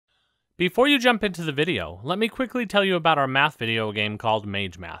Before you jump into the video, let me quickly tell you about our math video game called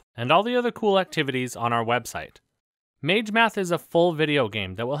Mage Math, and all the other cool activities on our website. Mage Math is a full video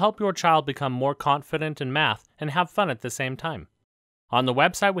game that will help your child become more confident in math and have fun at the same time. On the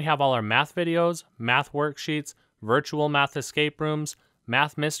website we have all our math videos, math worksheets, virtual math escape rooms,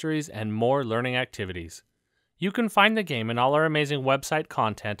 math mysteries, and more learning activities. You can find the game and all our amazing website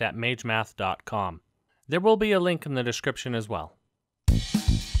content at magemath.com. There will be a link in the description as well.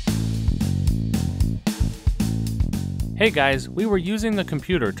 Hey guys, we were using the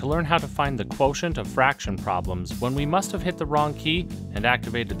computer to learn how to find the quotient of fraction problems when we must have hit the wrong key and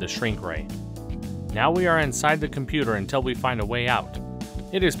activated the shrink ray. Now we are inside the computer until we find a way out.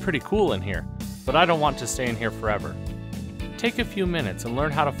 It is pretty cool in here, but I don't want to stay in here forever. Take a few minutes and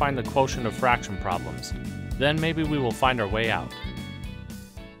learn how to find the quotient of fraction problems. Then maybe we will find our way out.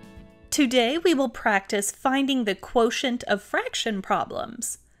 Today we will practice finding the quotient of fraction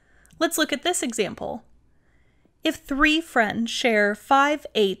problems. Let's look at this example. If 3 friends share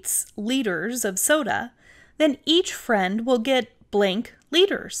 5/8 liters of soda, then each friend will get blank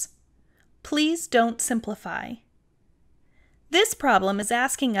liters. Please don't simplify. This problem is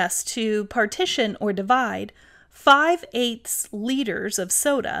asking us to partition or divide 5/8 liters of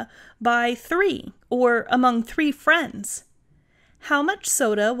soda by 3, or among 3 friends. How much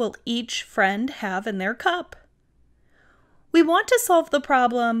soda will each friend have in their cup? We want to solve the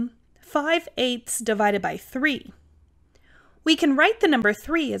problem 5/8 divided by 3. We can write the number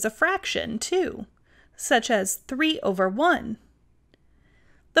 3 as a fraction too, such as 3/1.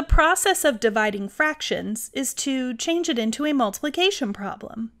 The process of dividing fractions is to change it into a multiplication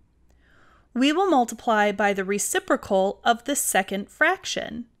problem. We will multiply by the reciprocal of the second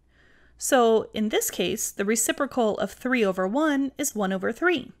fraction. So in this case, the reciprocal of 3/1 is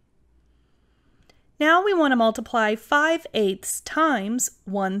 1/3. Now we want to multiply 5/8 times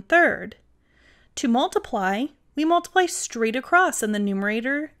 1/3. To multiply, we multiply straight across in the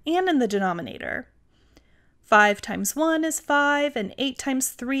numerator and in the denominator. 5 times 1 is 5, and 8 times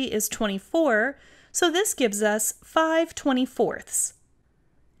 3 is 24, so this gives us 5/24.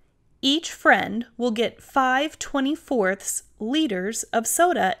 Each friend will get 5/24 liters of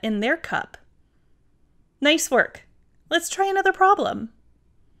soda in their cup. Nice work! Let's try another problem.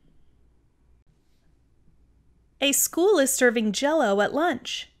 A school is serving Jell-O at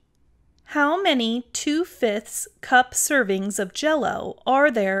lunch. How many 2/5 cup servings of Jell-O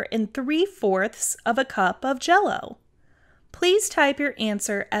are there in 3/4 of a cup of Jell-O? Please type your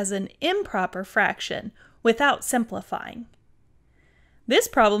answer as an improper fraction without simplifying. This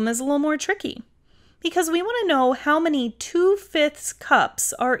problem is a little more tricky because we want to know how many 2/5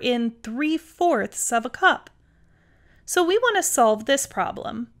 cups are in 3/4 of a cup. So we want to solve this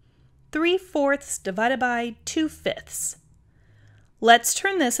problem, 3/4 divided by 2/5. Let's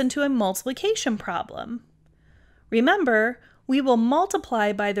turn this into a multiplication problem. Remember, we will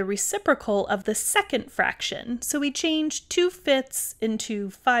multiply by the reciprocal of the second fraction, so we change 2/5 into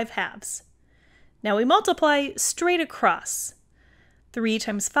 5/2. Now we multiply straight across. 3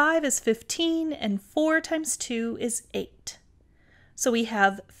 times 5 is 15, and 4 times 2 is 8. So we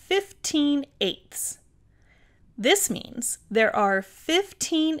have 15/8. This means there are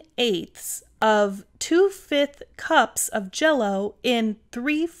 15/8 of 2/5 cups of Jell-O in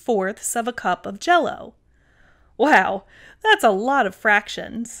 3/4 of a cup of Jell-O. Wow, that's a lot of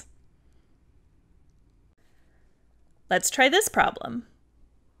fractions. Let's try this problem.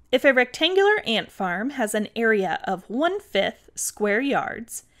 If a rectangular ant farm has an area of 1/5 square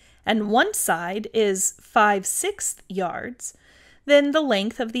yards and one side is 5/6 yards, then the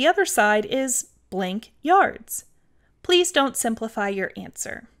length of the other side is blank yards. Please don't simplify your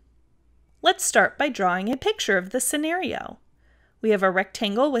answer. Let's start by drawing a picture of the scenario. We have a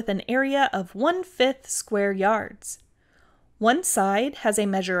rectangle with an area of 1/5 square yards. One side has a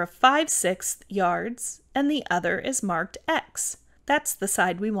measure of 5/6 yards and the other is marked X. That's the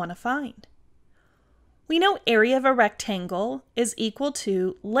side we want to find. We know area of a rectangle is equal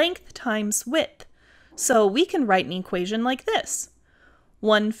to length times width, so we can write an equation like this.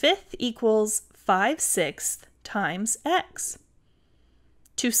 1/5 equals 5/6 times X.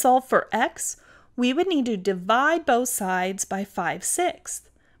 To solve for X, we would need to divide both sides by 5/6.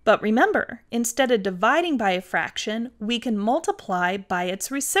 But remember, instead of dividing by a fraction, we can multiply by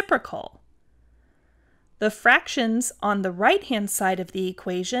its reciprocal. The fractions on the right-hand side of the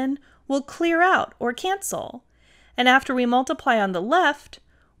equation will clear out or cancel. And after we multiply on the left,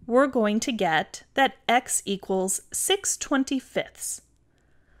 we're going to get that X equals 6/25.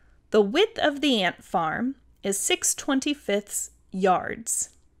 The width of the ant farm is 6/25 yards.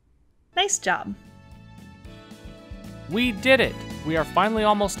 Nice job! We did it! We are finally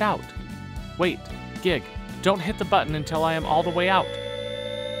almost out. Wait, Gig, don't hit the button until I am all the way out.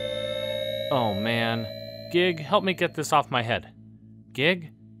 Oh man. Gig, help me get this off my head.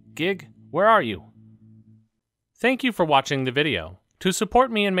 Gig, where are you? Thank you for watching the video. To support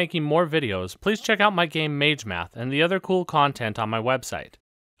me in making more videos, please check out my game Mage Math and the other cool content on my website.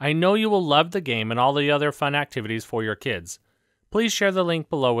 I know you will love the game and all the other fun activities for your kids. Please share the link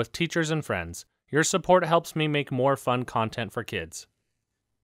below with teachers and friends. Your support helps me make more fun content for kids.